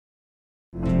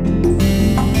Welcome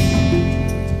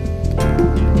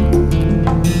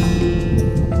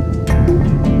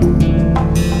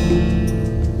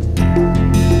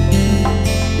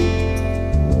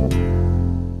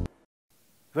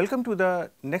to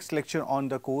the next lecture on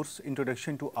the course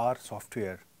Introduction to R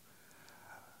Software.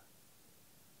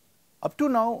 Up to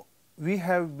now, we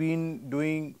have been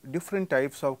doing different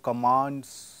types of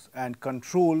commands and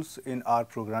controls in R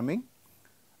programming.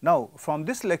 Now, from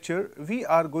this lecture, we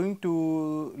are going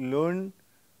to learn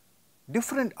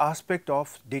different aspect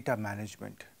of data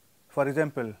management. For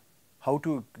example, how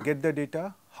to get the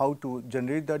data, how to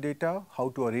generate the data, how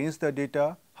to arrange the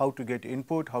data, how to get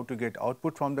input, how to get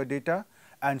output from the data,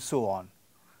 and so on.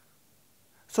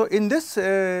 So, in this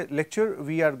lecture,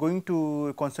 we are going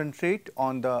to concentrate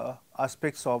on the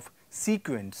aspects of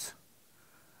sequence.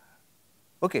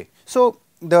 Okay. So,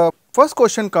 the first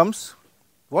question comes,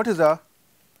 what is a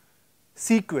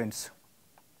sequence?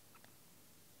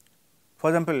 For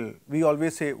example, we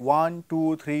always say 1,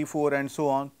 2, 3, 4 and so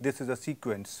on, this is a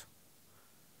sequence.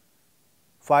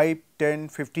 5, 10,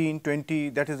 15, 20,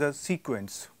 that is a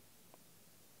sequence.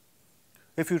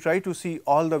 If you try to see,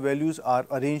 all the values are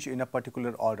arranged in a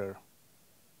particular order.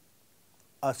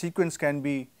 A sequence can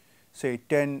be say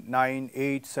 10, 9,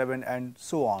 8, 7 and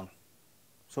so on.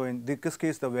 So, in this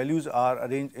case the values are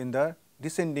arranged in the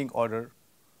descending order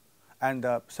and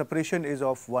the separation is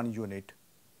of 1 unit.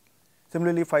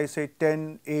 Similarly, if I say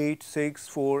 10, 8, 6,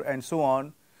 4 and so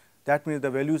on, that means the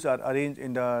values are arranged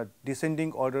in the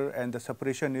descending order and the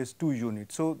separation is 2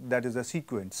 units. So, that is a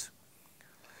sequence.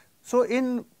 So,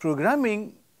 in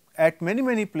programming, at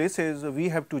many places we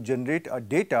have to generate a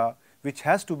data which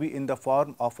has to be in the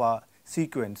form of a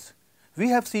sequence. We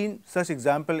have seen such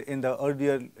example in the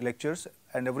earlier lectures,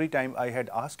 and every time I had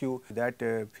asked you that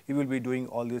you will be doing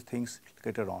all these things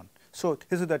later on. So,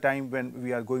 this is the time when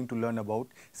we are going to learn about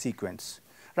sequence,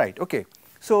 right. Okay.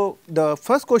 So, the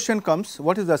first question comes,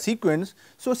 what is a sequence?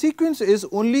 So, sequence is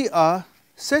only a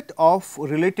set of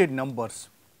related numbers.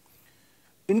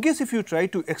 In case if you try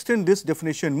to extend this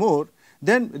definition more,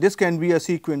 then this can be a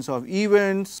sequence of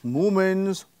events,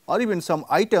 movements or even some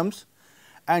items,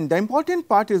 and the important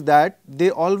part is that they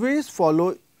always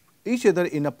follow each other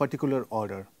in a particular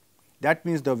order. That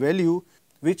means the value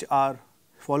which are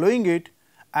following it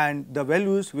and the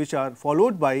values which are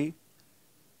followed by,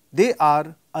 they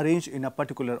are arranged in a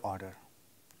particular order.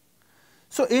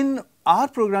 So, in R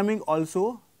programming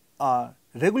also a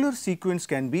regular sequence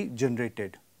can be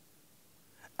generated.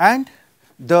 And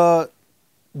the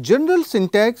general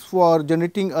syntax for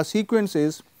generating a sequence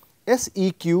is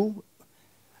SEQ,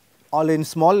 all in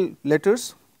small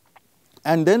letters,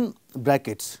 and then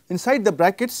brackets. Inside the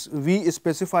brackets, we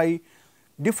specify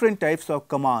different types of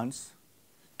commands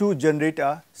to generate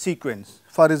a sequence.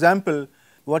 For example,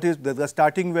 what is the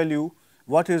starting value,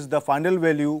 what is the final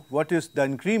value, what is the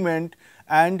increment,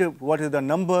 and what is the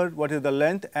number, what is the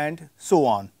length, and so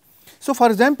on. So, for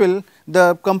example,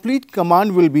 the complete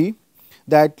command will be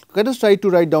that, let us try to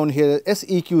write down here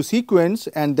SEQ sequence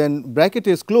and then bracket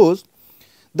is closed.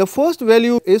 The first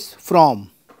value is from.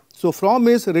 So, from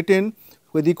is written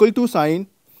with equal to sign.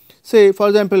 Say for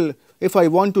example, if I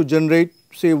want to generate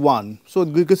say 1. So,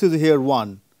 this is here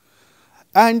 1,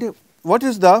 and what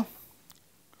is the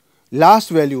last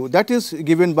value, that is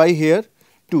given by here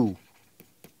 2,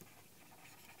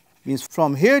 means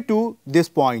from here to this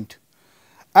point.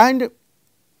 And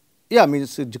yeah,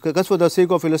 means because for the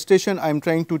sake of illustration I am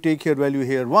trying to take here value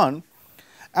here 1,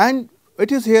 and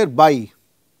it is here by.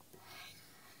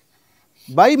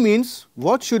 By means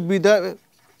what should be the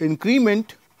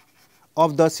increment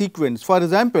of the sequence. For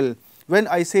example, when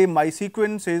I say my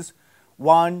sequence is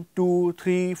 1, 2,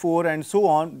 3, 4 and so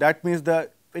on, that means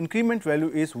the increment value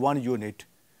is 1 unit.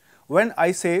 When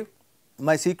I say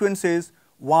my sequence is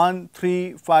 1,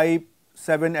 3, 5,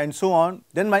 7 and so on,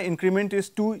 then my increment is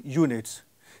 2 units.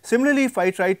 Similarly, if I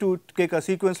try to take a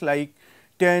sequence like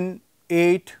 10,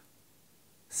 8,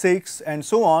 6 and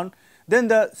so on, then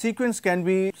the sequence can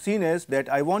be seen as that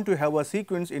I want to have a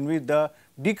sequence in which the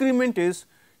decrement is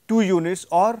 2 units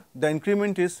or the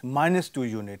increment is minus 2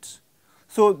 units.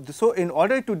 So, in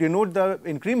order to denote the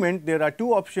increment, there are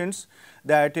 2 options,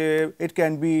 that it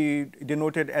can be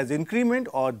denoted as increment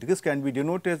or this can be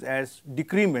denoted as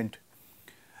decrement,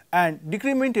 and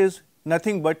decrement is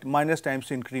nothing but minus times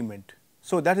increment.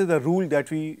 So, that is the rule that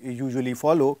we usually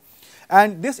follow,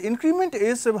 and this increment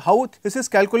is how this is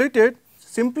calculated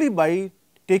simply by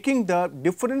taking the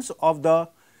difference of the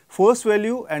first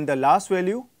value and the last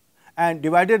value and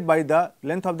divided by the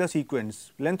length of the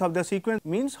sequence. Length of the sequence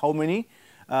means how many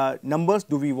numbers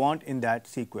do we want in that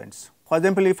sequence. For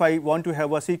example, if I want to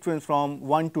have a sequence from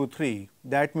 1 to 3,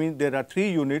 that means there are 3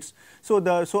 units. So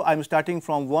I am starting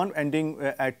from 1 ending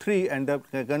at 3, and the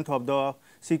length of the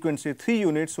sequence is 3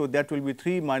 units. So that will be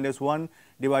 3 minus 1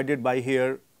 divided by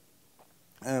here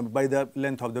by the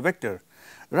length of the vector,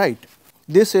 right.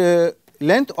 This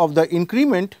length of the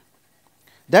increment,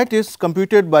 that is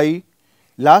computed by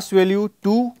last value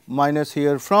 2 minus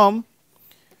here from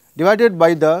divided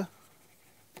by the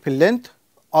length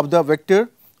of the vector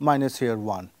minus here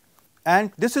 1,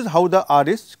 and this is how the R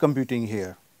is computing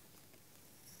here,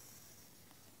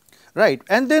 right.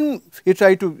 And then you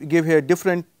try to give here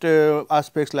different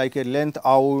aspects like a length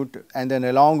out and then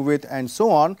along with and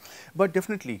so on, but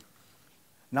definitely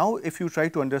now if you try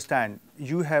to understand,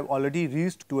 you have already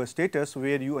reached to a status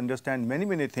where you understand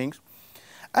many things,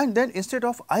 and then instead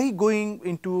of I going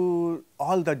into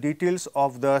all the details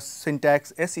of the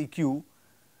syntax SEQ,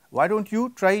 why don't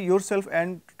you try yourself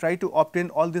and try to obtain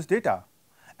all this data?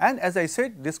 And as I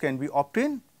said, this can be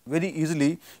obtained very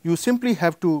easily. You simply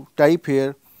have to type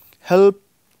here help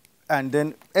and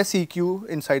then SEQ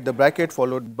inside the bracket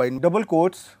followed by double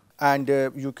quotes, and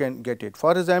you can get it.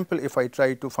 For example, if I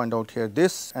try to find out here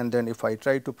this, and then if I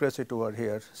try to press it over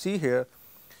here, see here,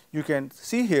 you can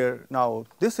see here now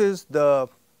this is the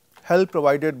help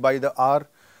provided by the R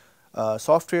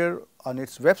software on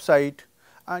its website,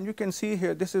 and you can see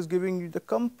here this is giving you the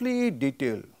complete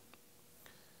detail.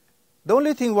 The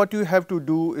only thing what you have to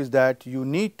do is that you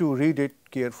need to read it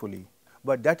carefully,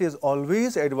 but that is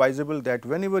always advisable that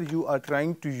whenever you are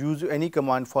trying to use any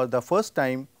command for the first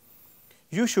time,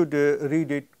 you should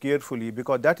read it carefully,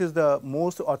 because that is the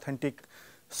most authentic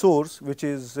source which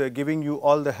is giving you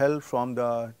all the help from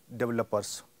the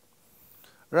developers,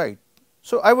 right.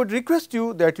 So, I would request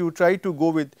you that you try to go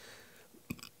with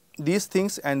these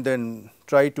things and then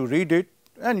try to read it,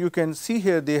 and you can see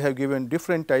here they have given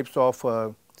different types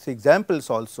of examples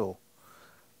also,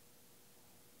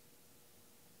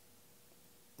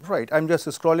 right. I am just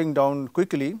scrolling down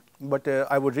quickly, but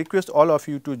I would request all of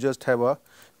you to just have a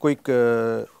quick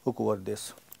look over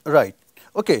this, right.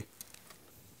 Okay.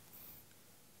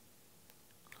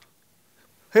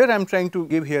 Here I am trying to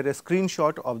give here a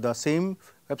screenshot of the same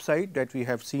website that we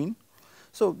have seen.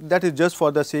 So, that is just for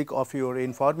the sake of your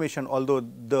information, although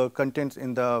the contents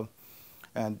in the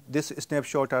this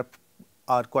snapshot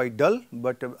are quite dull,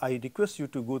 but I request you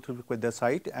to go through with the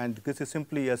site, and this is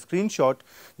simply a screenshot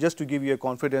just to give you a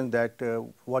confidence that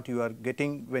what you are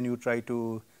getting when you try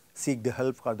to seek the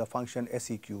help for the function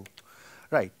SEQ,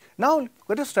 right. Now,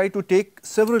 let us try to take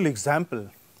several examples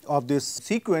of this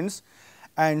sequence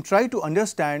and try to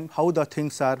understand how the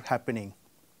things are happening,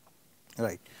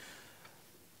 right.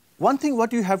 One thing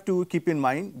what you have to keep in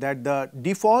mind, that the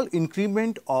default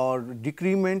increment or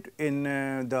decrement in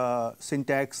the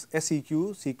syntax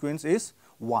SEQ sequence is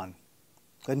 1.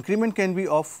 The increment can be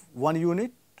of 1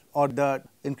 unit or the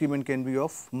increment can be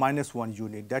of -1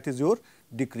 unit, that is your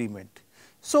decrement.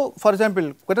 So, for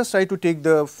example, let us try to take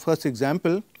the first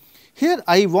example. Here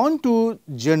I want to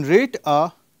generate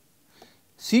a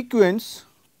sequence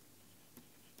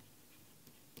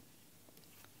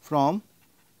from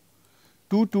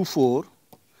 2 to 4,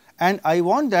 and I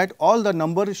want that all the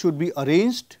numbers should be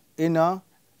arranged in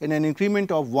an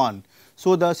increment of 1.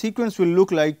 So, the sequence will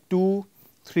look like 2,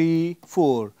 3,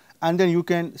 4, and then you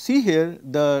can see here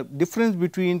the difference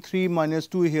between 3 minus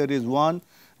 2 here is 1,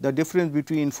 the difference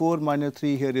between 4 minus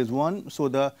 3 here is 1. So,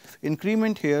 the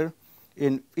increment here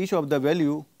in each of the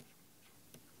value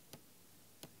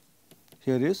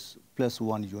here is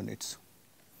 +1 units.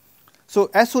 So,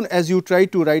 as soon as you try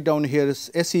to write down here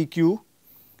SEQ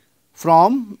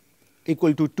from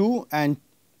equal to 2 and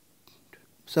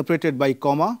separated by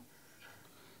comma,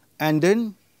 and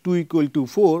then 2 equal to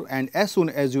 4, and as soon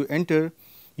as you enter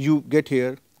you get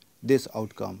here this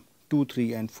outcome 2,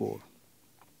 3 and 4.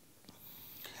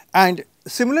 And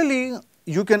similarly,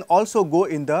 you can also go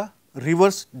in the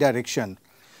reverse direction.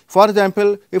 For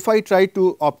example, if I try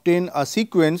to obtain a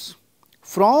sequence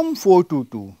from 4 to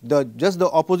 2, just the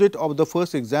opposite of the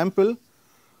first example,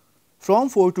 from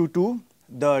 4 to 2,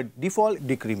 the default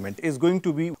decrement is going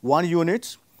to be 1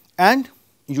 units, and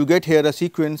you get here a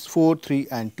sequence 4, 3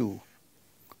 and 2.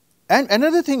 And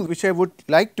another thing which I would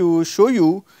like to show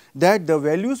you, that the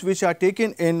values which are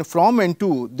taken in from and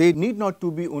to, they need not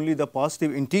to be only the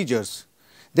positive integers,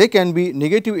 they can be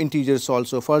negative integers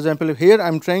also. For example, here I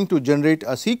am trying to generate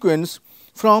a sequence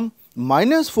from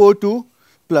 -4 to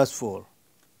 +4.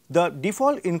 The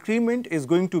default increment is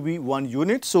going to be 1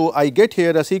 unit. So, I get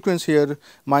here a sequence here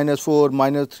 -4,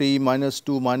 -3,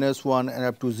 -2, -1 and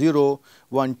up to 0,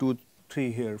 1, 2,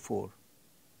 3 here 4.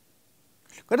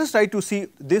 Let us try to see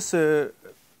this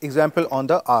example on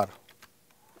the R.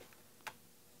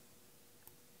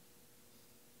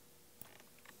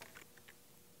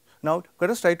 Now, let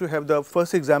us try to have the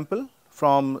first example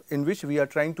from in which we are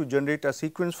trying to generate a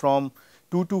sequence from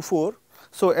 2 to 4.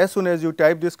 So, as soon as you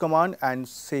type this command and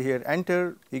say here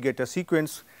enter, you get a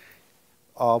sequence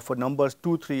for numbers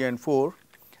 2, 3 and 4.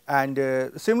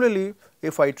 And similarly,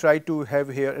 if I try to have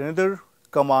here another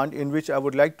command in which I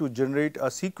would like to generate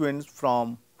a sequence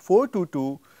from 4 to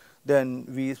 2, then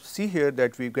we see here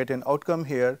that we get an outcome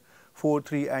here 4,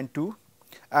 3 and 2.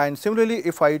 And similarly,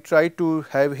 if I try to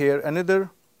have here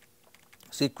another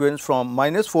sequence from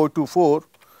 -4 to 4,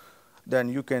 then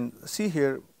you can see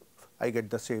here I get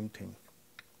the same thing.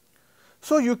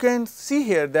 So, you can see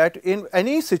here that in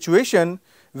any situation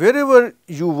wherever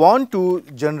you want to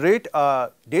generate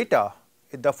a data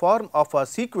in the form of a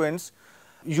sequence,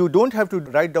 you do not have to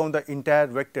write down the entire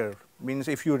vector. Means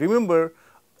if you remember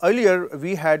earlier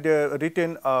we had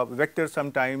written a vector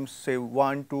sometimes say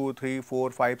 1, 2, 3, 4,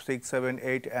 5, 6, 7,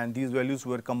 8 and these values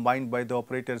were combined by the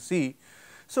operator C.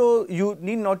 So, you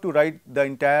need not to write the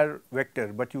entire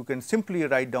vector, but you can simply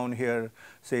write down here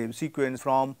say sequence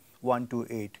from 1 to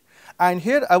 8. And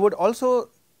here I would also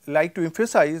like to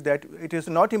emphasize that it is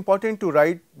not important to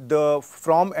write the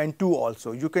from and to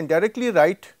also. You can directly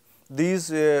write these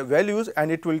values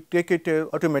and it will take it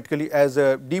automatically as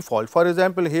a default. For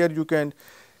example, here you can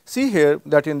see here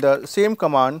that in the same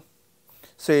command,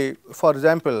 say for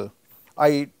example,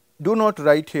 I do not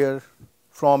write here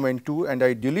from and to and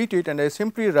I delete it and I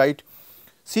simply write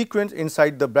sequence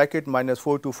inside the bracket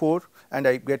 -4 to 4 and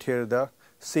I get here the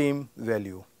same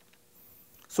value.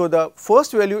 So, the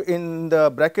first value in the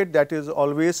bracket that is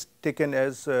always taken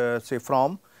as say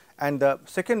from, and the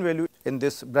second value in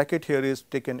this bracket here is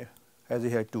taken as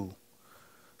here 2.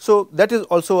 So, that is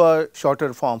also a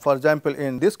shorter form. For example,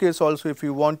 in this case also if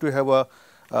you want to have a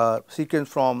sequence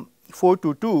from 4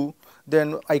 to 2,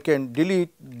 then I can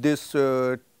delete this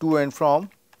to and from,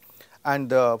 and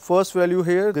the first value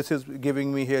here, this is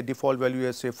giving me here default value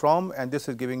as say from, and this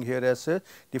is giving here as a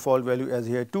default value as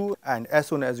here 2, and as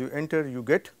soon as you enter you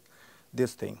get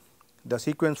this thing, the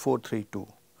sequence 4, 3, 2.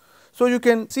 So, you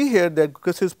can see here that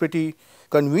this is pretty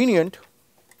convenient,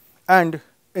 and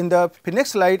in the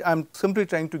next slide I am simply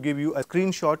trying to give you a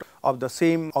screenshot of the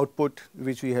same output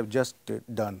which we have just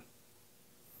done.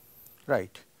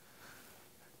 Right.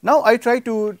 Now, I try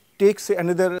to take say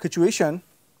another situation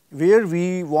where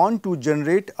we want to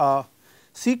generate a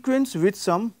sequence with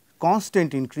some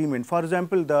constant increment. For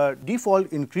example, the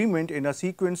default increment in a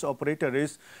sequence operator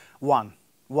is 1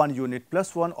 unit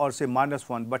plus 1 or say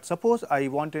 -1, but suppose I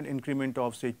want an increment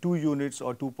of say 2 units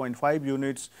or 2.5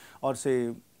 units or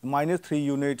say -3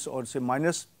 units or say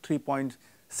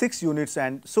 -3.6 units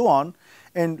and so on.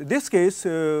 In this case,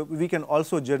 we can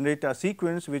also generate a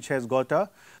sequence which has got a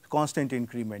constant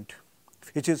increment,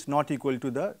 which is not equal to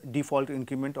the default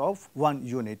increment of 1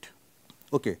 unit.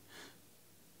 Okay.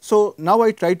 So, now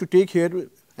I try to take here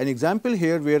an example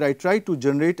here where I try to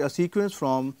generate a sequence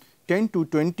from 10 to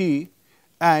 20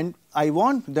 and I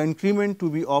want the increment to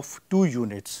be of 2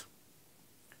 units.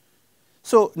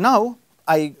 So, now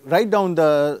I write down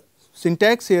the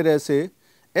syntax here as a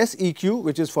SEQ,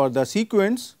 which is for the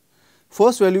sequence.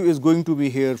 First value is going to be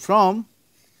here from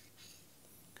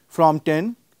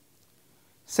 10,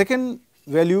 second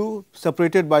value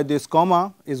separated by this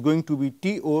comma is going to be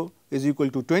TO is equal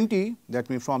to 20, that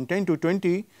means from 10 to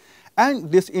 20,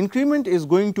 and this increment is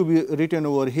going to be written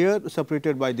over here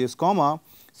separated by this comma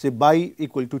say by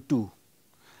equal to 2,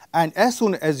 and as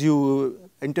soon as you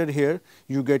enter here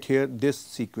you get here this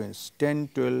sequence 10,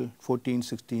 12, 14,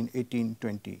 16, 18,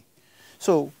 20.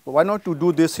 So, why not to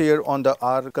do this here on the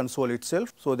R console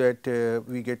itself, so that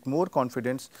we get more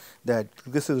confidence that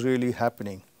this is really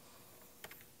happening.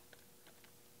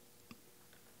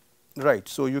 Right.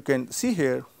 So, you can see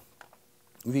here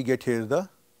we get here the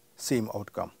same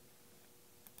outcome,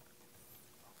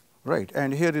 right,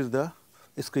 and here is the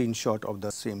screenshot of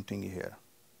the same thing here.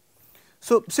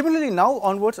 So, similarly now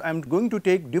onwards I am going to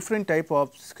take different type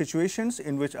of situations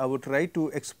in which I would try to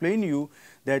explain you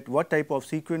that what type of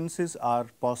sequences are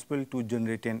possible to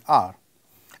generate in R.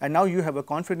 And now you have a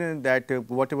confidence that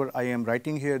whatever I am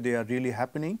writing here they are really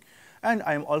happening, and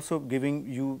I am also giving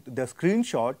you the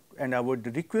screenshot, and I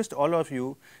would request all of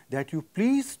you that you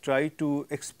please try to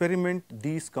experiment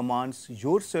these commands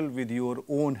yourself with your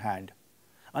own hand.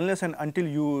 Unless and until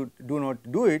you do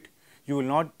not do it, you will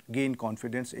not gain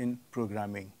confidence in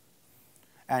programming.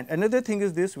 And another thing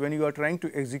is this, when you are trying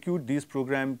to execute these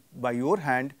programs by your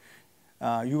hand,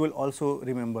 you will also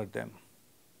remember them.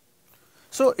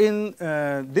 So, in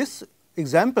this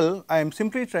example, I am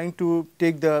simply trying to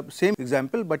take the same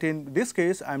example, but in this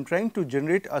case I am trying to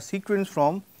generate a sequence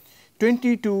from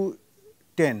 20 to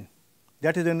 10.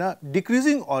 that is in a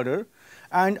decreasing order,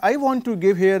 and I want to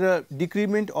give here a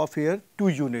decrement of here 2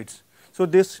 units. So,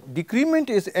 this decrement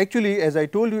is actually, as I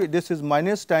told you, this is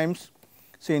minus times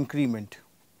say increment,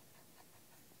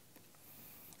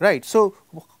 right. So,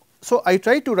 I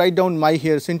try to write down my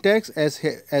here syntax as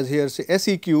here say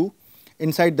SEQ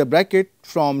inside the bracket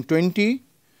from 20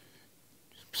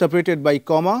 separated by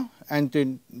comma and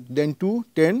then to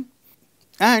 10,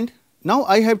 and now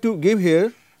I have to give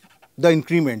here the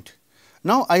increment.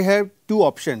 Now, I have two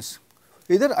options,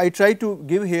 either I try to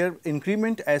give here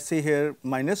increment as say here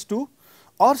minus 2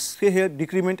 or say here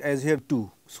decrement as here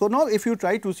 2. So, now if you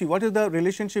try to see what is the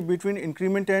relationship between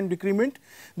increment and decrement,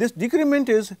 this decrement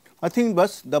is nothing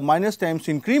but the minus times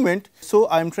increment. So,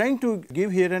 I am trying to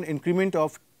give here an increment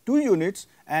of 2 units,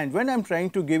 and when I am trying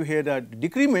to give here the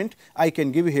decrement, I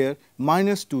can give here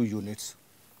minus 2 units,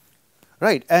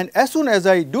 right. And as soon as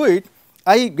I do it,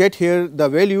 I get here the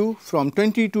value from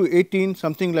 20 to 18,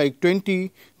 something like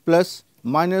 20 plus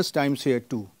minus times here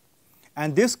 2.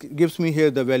 And this gives me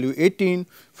here the value 18,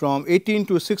 from 18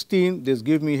 to 16, this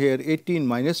gives me here 18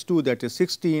 minus 2, that is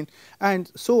 16,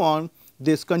 and so on.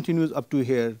 This continues up to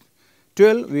here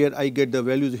 12, where I get the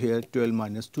values here 12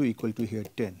 minus 2 equal to here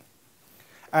 10.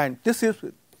 And this is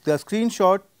the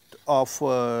screenshot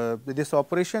of this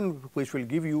operation, which will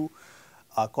give you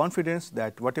confidence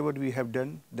that whatever we have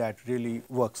done, that really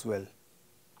works well,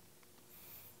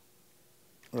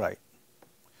 right.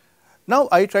 Now,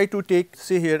 I try to take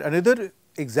say here another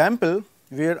example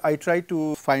where I try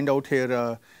to find out here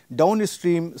a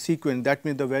downstream sequence, that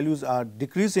means the values are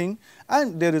decreasing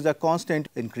and there is a constant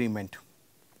increment.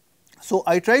 So,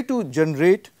 I try to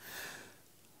generate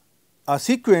a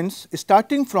sequence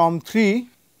starting from 3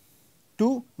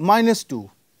 to minus 2,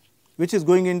 which is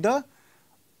going in the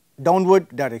downward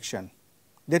direction,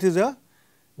 that is a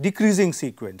decreasing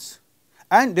sequence,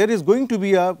 and there is going to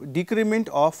be a decrement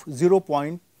of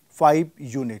 0.5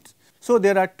 units. So,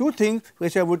 there are two things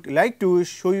which I would like to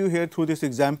show you here through this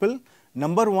example.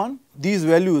 Number one, these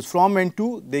values from and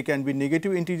to, they can be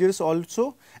negative integers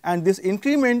also, and this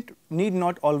increment need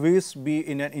not always be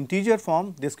in an integer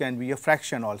form, this can be a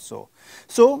fraction also.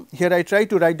 So, here I try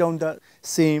to write down the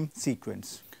same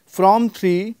sequence from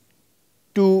 3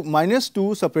 to minus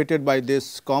 2 separated by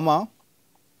this comma,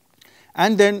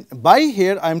 and then by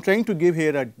here I am trying to give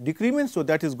here a decrement. So,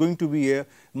 that is going to be a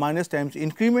minus times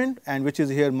increment, and which is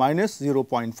here minus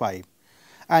 0.5,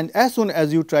 and as soon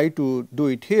as you try to do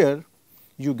it here,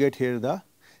 you get here the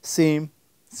same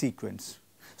sequence.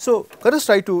 So, let us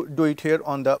try to do it here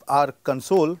on the R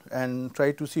console and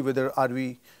try to see whether are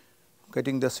we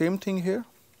getting the same thing here.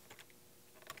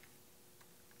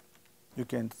 You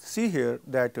can see here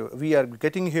that we are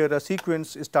getting here a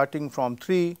sequence starting from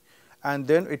 3, and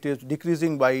then it is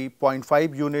decreasing by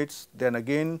 0.5 units, then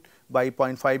again by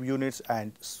 0.5 units,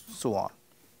 and so on.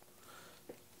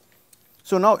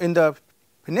 So, now in the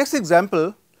next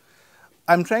example,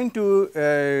 I am trying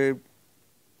to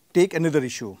take another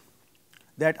issue,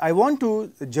 that I want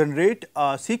to generate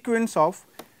a sequence of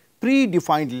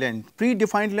predefined length.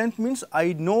 Predefined length means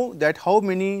I know that how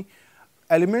many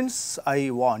elements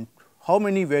I want, how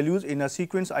many values in a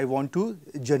sequence I want to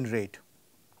generate,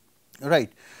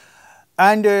 right.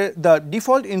 And the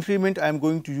default increment I am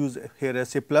going to use here as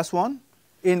say plus 1.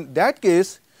 In that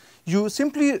case, you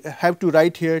simply have to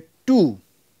write here 2.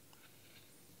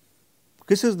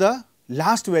 This is the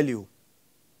last value,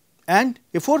 and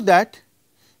before that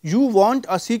you want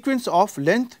a sequence of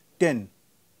length 10.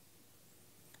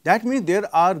 That means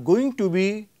there are going to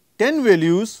be 10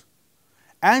 values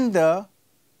and the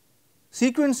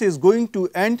sequence is going to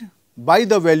end by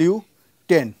the value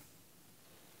 10.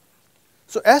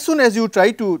 So, as soon as you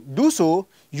try to do so,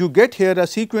 you get here a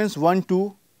sequence 1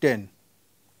 to 10,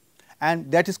 and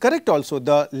that is correct also.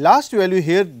 The last value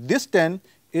here, this 10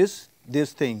 is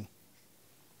this thing.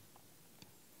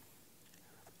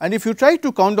 And if you try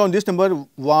to count down this number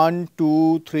 1,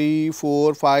 2, 3,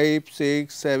 4, 5,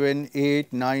 6, 7,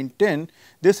 8, 9, 10,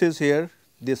 this is here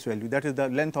this value, that is the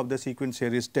length of the sequence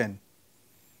here is 10.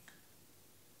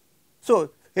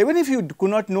 So, even if you could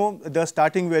not know the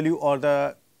starting value or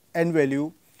the end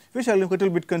value, which are a little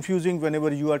bit confusing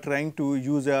whenever you are trying to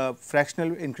use a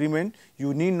fractional increment,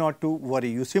 you need not to worry.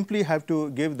 You simply have to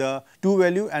give the 2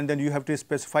 value and then you have to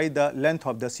specify the length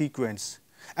of the sequence.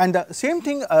 And the same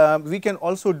thing we can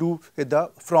also do with the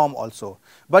from also,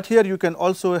 but here you can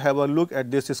also have a look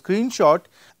at this screenshot,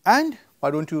 and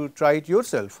why don't you try it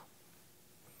yourself.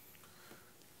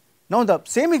 Now, the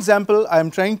same example I am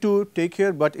trying to take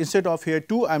here, but instead of here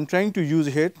 2 I am trying to use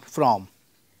here from.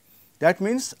 That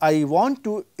means I want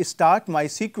to start my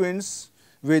sequence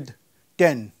with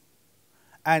 10,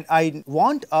 and I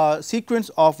want a sequence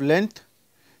of length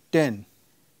 10.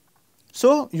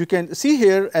 So, you can see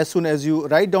here, as soon as you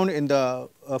write down in the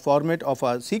format of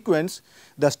a sequence,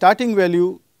 the starting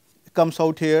value comes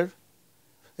out here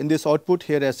in this output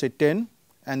here as say 10,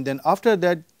 and then after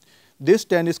that this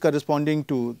 10 is corresponding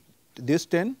to this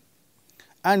 10,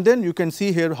 and then you can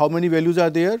see here how many values are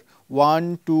there: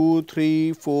 1, 2,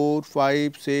 3, 4,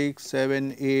 5, 6,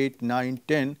 7, 8, 9,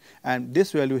 10, and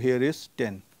this value here is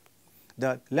 10.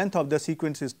 The length of the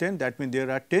sequence is 10, that means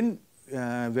there are 10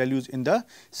 values in the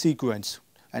sequence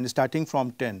and starting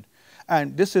from 10,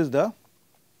 and this is the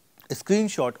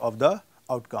screenshot of the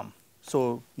outcome.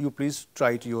 So, you please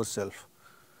try it yourself.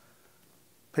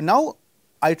 And now,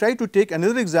 I try to take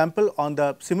another example on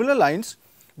the similar lines,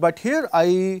 but here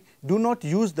I do not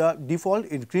use the default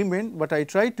increment, but I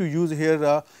try to use here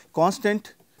a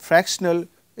constant fractional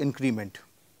increment.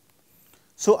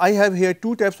 So, I have here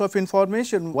two types of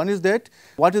information. One is that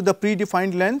what is the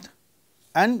predefined length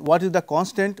and what is the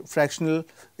constant fractional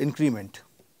increment.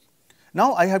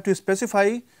 Now, I have to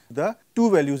specify the two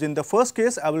values. In the first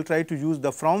case, I will try to use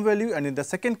the from value, and in the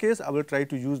second case, I will try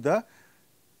to use the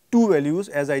two values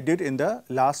as I did in the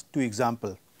last two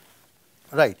example.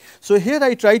 Right. So, here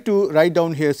I try to write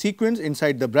down here sequence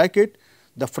inside the bracket,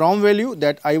 the from value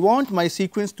that I want my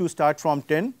sequence to start from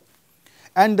 10,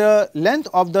 and the length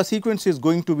of the sequence is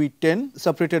going to be 10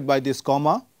 separated by this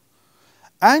comma,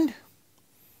 and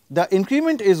the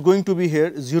increment is going to be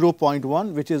here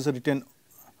 0.1, which is written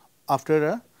after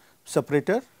a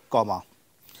separator comma.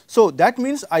 So, that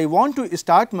means I want to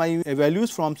start my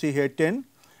values from say here 10,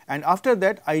 and after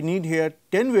that I need here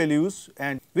 10 values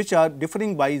and which are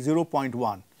differing by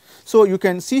 0.1. So, you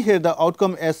can see here the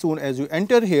outcome as soon as you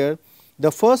enter here,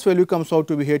 the first value comes out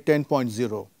to be here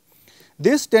 10.0.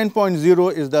 This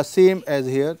 10.0 is the same as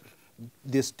here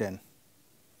this 10.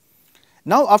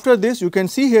 Now, after this you can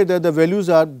see here that the values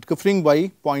are differing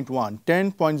by 0.1,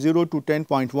 10.0 to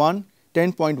 10.1,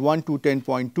 10.1 to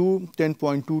 10.2,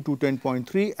 10.2 to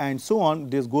 10.3, and so on.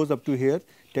 This goes up to here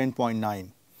 10.9.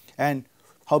 And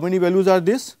how many values are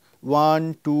this?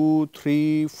 1, 2,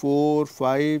 3, 4,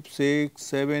 5, 6,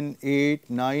 7, 8,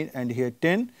 9, and here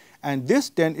 10, and this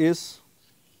 10 is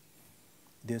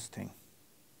this thing.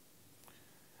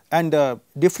 And the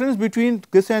difference between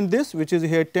this and this, which is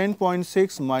here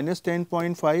 10.6 minus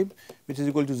 10.5, which is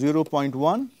equal to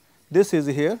 0.1, this is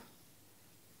here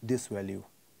this value.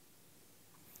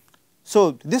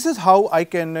 So, this is how I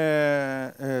can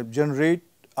generate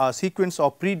a sequence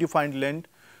of predefined length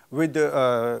with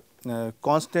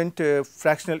constant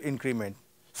fractional increment.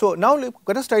 So, now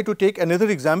let us try to take another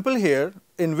example here,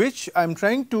 in which I am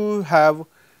trying to have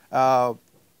the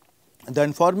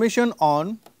information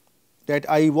on that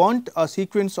I want a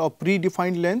sequence of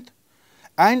predefined length,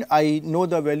 and I know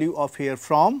the value of here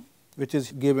from, which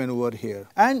is given over here,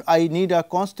 and I need a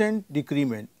constant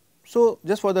decrement. So,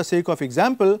 just for the sake of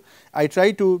example, I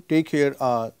try to take here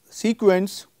a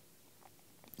sequence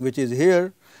which is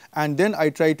here, and then I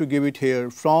try to give it here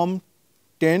from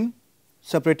 10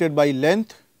 separated by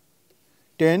length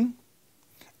 10,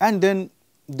 and then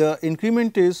the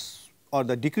increment is, or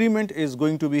the decrement is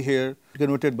going to be here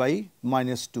converted by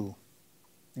minus 2.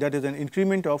 That is an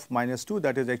increment of minus 2,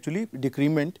 that is actually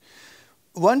decrement.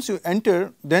 Once you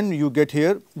enter, then you get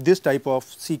here this type of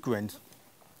sequence.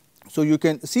 So, you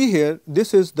can see here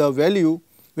this is the value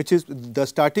which is the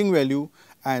starting value,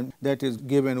 and that is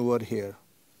given over here.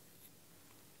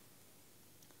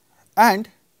 And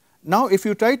now, if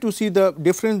you try to see the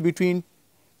difference between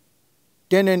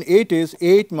 10 and 8 is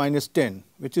 8 minus 10,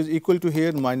 which is equal to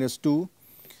here minus 2.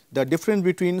 The difference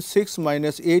between 6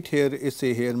 minus 8 here is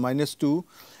say here minus 2,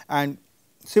 and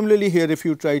similarly here if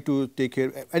you try to take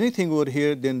here anything over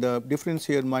here, then the difference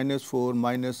here minus 4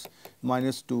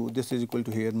 minus 2, this is equal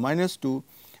to here minus 2,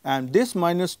 and this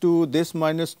minus 2, this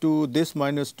minus 2, this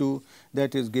minus 2,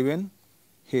 that is given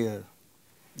here.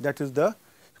 That is the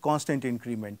constant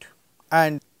increment,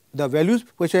 and the values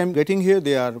which I am getting here,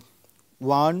 they are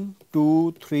 1,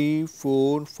 2, 3,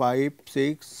 4, 5,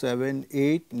 6, 7,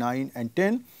 8, 9 and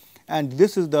 10, and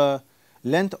this is the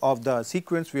length of the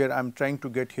sequence where I am trying to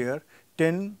get here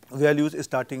 10 values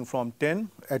starting from 10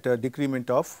 at a decrement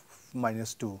of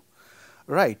minus 2.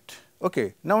 Right.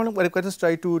 Okay. Now, let us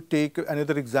try to take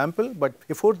another example, but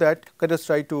before that let us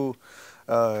try to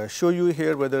show you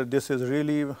here whether this is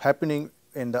really happening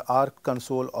in the R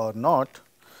console or not.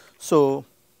 So,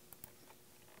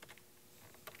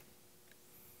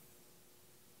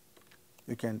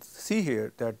 you can see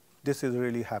here that this is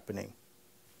really happening.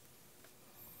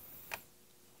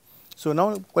 So,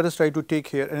 now let us try to take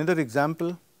here another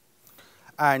example,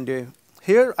 and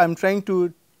here I am trying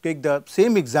to take the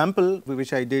same example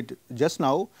which I did just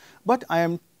now, but I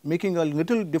am making a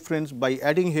little difference by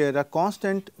adding here a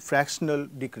constant fractional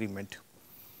decrement,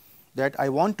 that I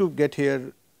want to get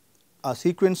here a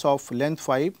sequence of length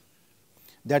 5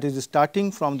 that is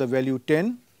starting from the value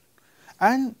 10,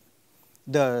 and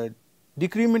the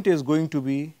decrement is going to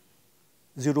be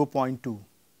 0.2,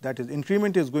 that is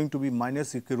increment is going to be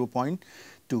minus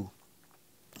 0.2,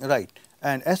 right.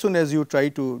 And as soon as you try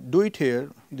to do it here,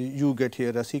 you get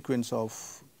here a sequence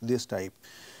of this type.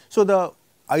 So, the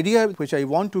idea which I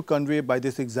want to convey by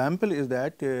this example is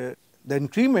that the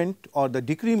increment or the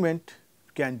decrement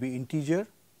can be integer,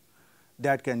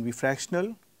 that can be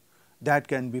fractional, that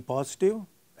can be positive,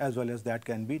 as well as that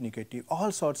can be negative.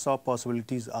 All sorts of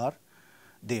possibilities are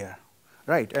there,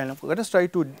 right. And let us try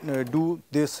to do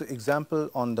this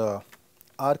example on the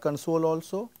R console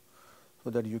also, so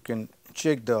that you can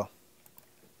check the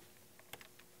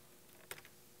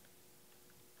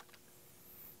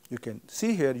you can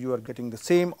see here you are getting the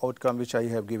same outcome which I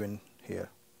have given here.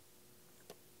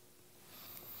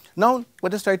 Now,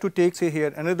 let us try to take say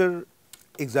here another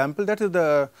example, that is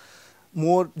the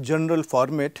more general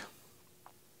format.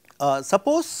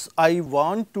 Suppose I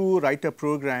want to write a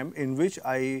program in which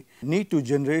I need to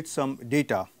generate some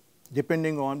data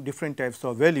depending on different types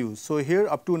of values. So, here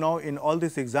up to now in all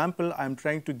this example I am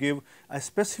trying to give a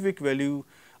specific value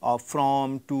of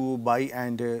from, to, by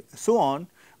and so on,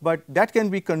 but that can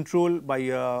be controlled by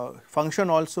a function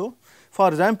also. For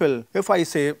example, if I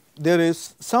say there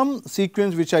is some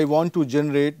sequence which I want to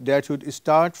generate that should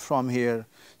start from here,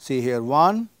 say here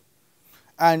 1,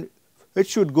 and it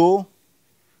should go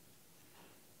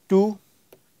to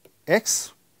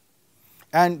x,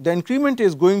 and the increment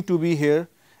is going to be here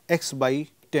x by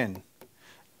 10.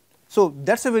 So,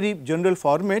 that is a very general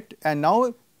format, and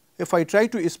now if I try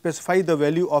to specify the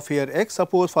value of here x,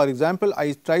 suppose for example,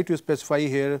 I try to specify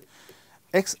here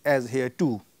x as here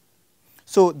 2.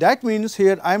 So, that means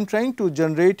here I am trying to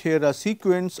generate here a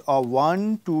sequence of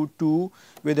 1 to 2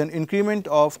 with an increment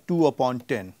of 2 upon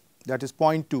 10, that is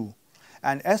 0.2.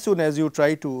 And as soon as you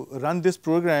try to run this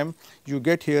program, you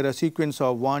get here a sequence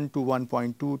of 1 to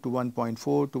 1.2 to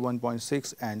 1.4 to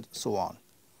 1.6 and so on.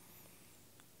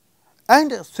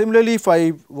 And similarly, if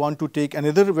I want to take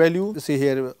another value, say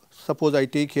here suppose I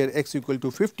take here x equal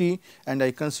to 50 and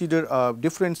I consider a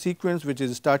different sequence which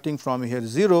is starting from here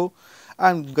 0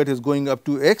 and that is going up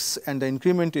to x and the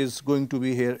increment is going to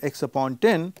be here x upon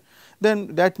 10,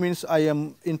 then that means I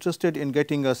am interested in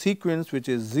getting a sequence which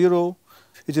is 0,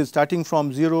 which is starting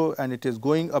from 0 and it is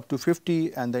going up to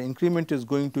 50 and the increment is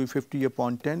going to 50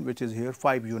 upon 10, which is here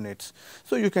 5 units.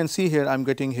 So, you can see here I am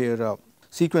getting here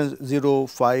sequence 0,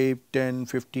 5, 10,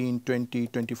 15, 20,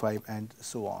 25 and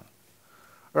so on,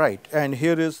 right. And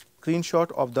here is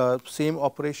screenshot of the same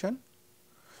operation,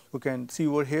 you can see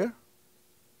over here.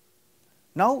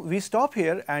 Now, we stop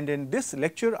here, and in this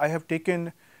lecture I have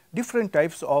taken different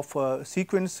types of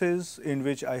sequences in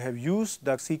which I have used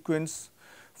the sequence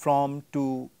from,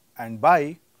 to and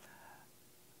by,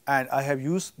 and I have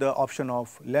used the option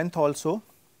of length also,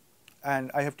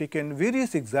 and I have taken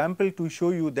various examples to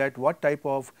show you that what type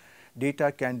of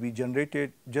data can be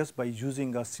generated just by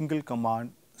using a single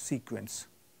command sequence.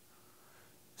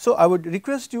 So, I would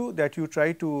request you that you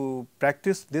try to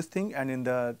practice this thing, and in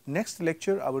the next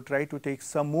lecture I will try to take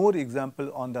some more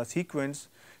example on the sequence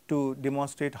to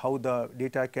demonstrate how the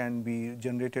data can be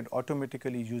generated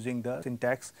automatically using the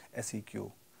syntax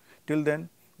SEQ. Till then,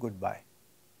 goodbye.